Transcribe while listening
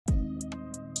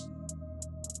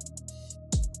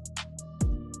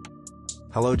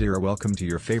Hello dear, welcome to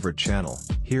your favorite channel.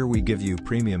 Here we give you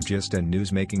premium gist and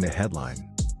news making the headline.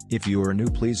 If you are new,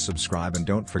 please subscribe and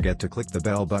don't forget to click the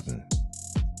bell button.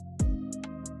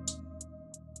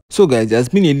 So guys, there's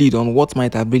been a lead on what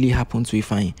might have really happened to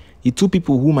Ifeanyi. The two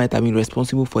people who might have been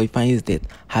responsible for Ifeanyi's death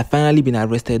have finally been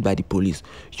arrested by the police.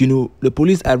 You know, the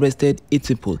police arrested 8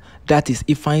 people, that is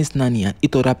Ifeanyi's nanny and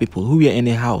 8 other people who were in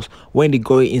the house when the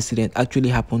gory incident actually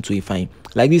happened to Ifeanyi.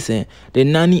 Like this, the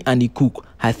nanny and the cook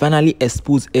had finally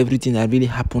exposed everything that really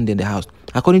happened in the house.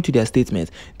 According to their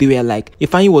statements, they were like,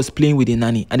 Ifeanyi was playing with the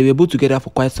nanny and they were both together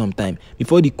for quite some time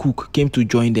before the cook came to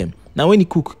join them. Now when the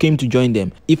cook came to join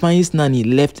them, Ifeanyi's nanny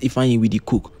left Ifeanyi with the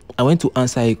cook and went to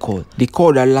answer a call. The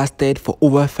call that lasted for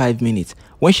over 5 minutes.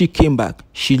 When she came back,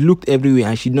 she looked everywhere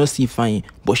and she did not see Ifeanyi,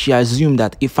 but she assumed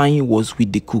that Ifeanyi was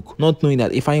with the cook, not knowing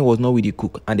that Ifeanyi was not with the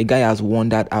cook and the guy has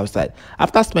wandered outside.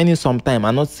 After spending some time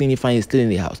and not seeing Ifeanyi still in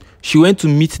the house, she went to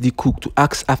meet the cook to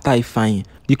ask after Ifeanyi.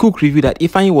 The cook revealed that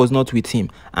Ifeanyi was not with him,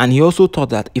 and he also thought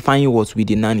that Ifeanyi was with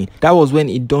the nanny. That was when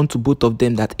it dawned to both of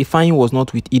them that Ifeanyi was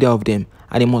not with either of them,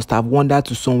 and they must have wandered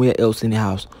to somewhere else in the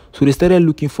house. So they started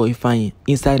looking for Ifeanyi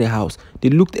inside the house. They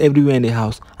looked everywhere in the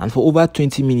house, and for over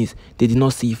 20 minutes, they did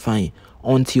not see Ifeanyi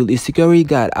until a security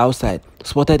guard outside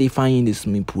spotted Ifeanyi in the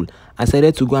swimming pool and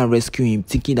decided to go and rescue him,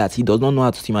 thinking that he does not know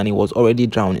how to swim and he was already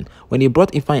drowning. When they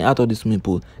brought Ifeanyi out of the swimming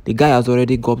pool, the guy has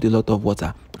already gulped a lot of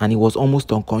water and he was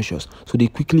almost unconscious, so they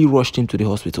quickly rushed him to the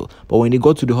hospital. But when they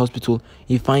got to the hospital,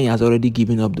 Ifeanyi has already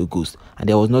given up the ghost and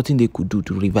there was nothing they could do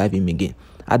to revive him again.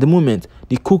 At the moment,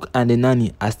 the cook and the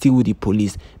nanny are still with the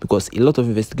police because a lot of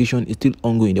investigation is still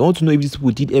ongoing. They want to know if these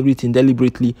people did everything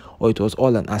deliberately or it was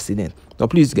all an accident. Now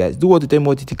please guys, do what to tell me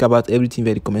what you think about everything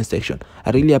in the comment section.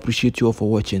 I really appreciate you all for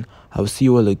watching. I will see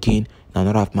you all again in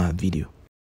another of my video.